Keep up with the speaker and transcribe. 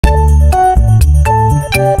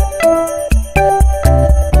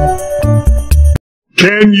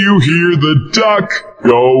Can you hear the duck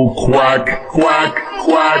go quack, quack,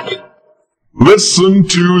 quack? Listen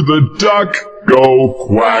to the duck go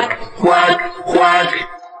quack, quack, quack.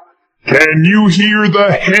 Can you hear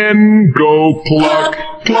the hen go cluck,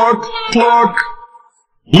 cluck, cluck?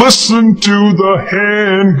 Listen to the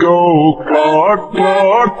hen go cluck,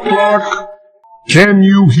 cluck, cluck. Can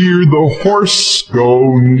you hear the horse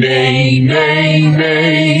go neigh, neigh,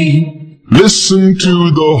 neigh? Listen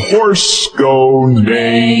to the horse go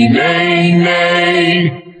neigh, neigh,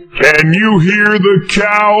 neigh. Can you hear the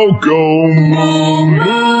cow go moo,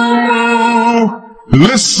 moo, moo?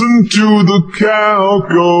 Listen to the cow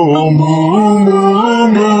go moo, moo,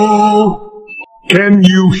 moo. Can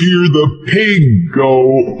you hear the pig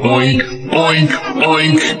go oink, oink,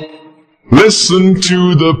 oink? Listen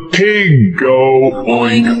to the pig go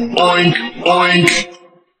oink, oink, oink.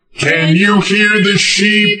 Can you hear the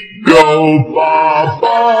sheep go ba,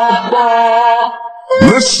 ba, ba?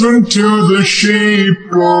 Listen to the sheep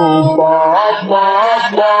go ba,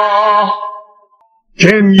 ba, ba.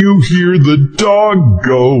 Can you hear the dog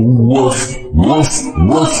go woof, woof,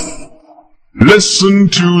 woof? Listen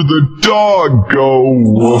to the dog go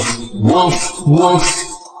woof, woof, woof.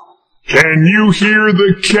 Can you hear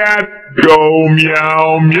the cat go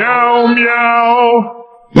meow, meow, meow?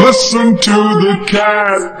 Listen to the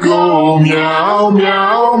cat go meow,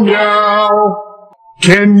 meow, meow.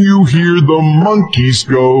 Can you hear the monkeys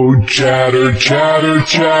go chatter, chatter,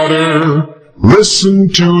 chatter? Listen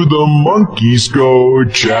to the monkeys go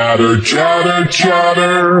chatter, chatter,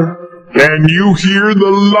 chatter. Can you hear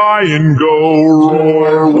the lion go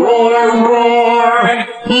roar, roar, roar?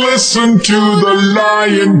 Listen to the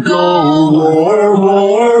lion go roar,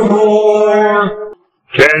 roar, roar.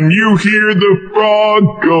 Can you hear the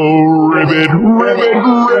frog go ribbit, ribbit,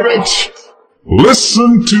 ribbit?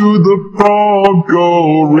 Listen to the frog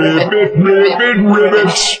go ribbit, ribbit,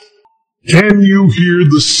 ribbit. Can you hear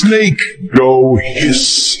the snake go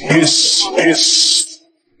hiss, hiss, hiss?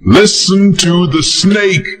 Listen to the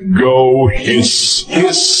snake go hiss,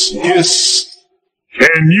 hiss, hiss.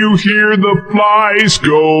 Can you hear the flies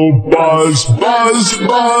go buzz, buzz,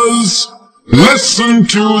 buzz? Listen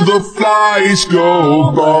to the flies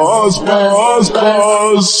go buzz, buzz,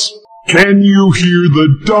 buzz. Can you hear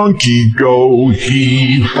the donkey go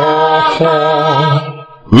hee haw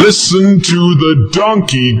haw? Listen to the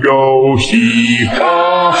donkey go hee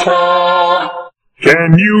haw haw.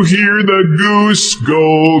 Can you hear the goose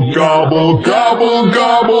go gobble, gobble,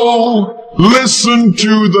 gobble? Listen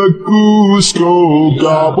to the goose go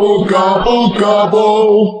gobble, gobble,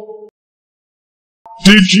 gobble.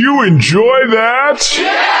 Did you enjoy that?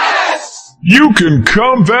 Yes! You can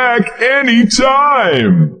come back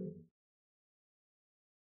anytime.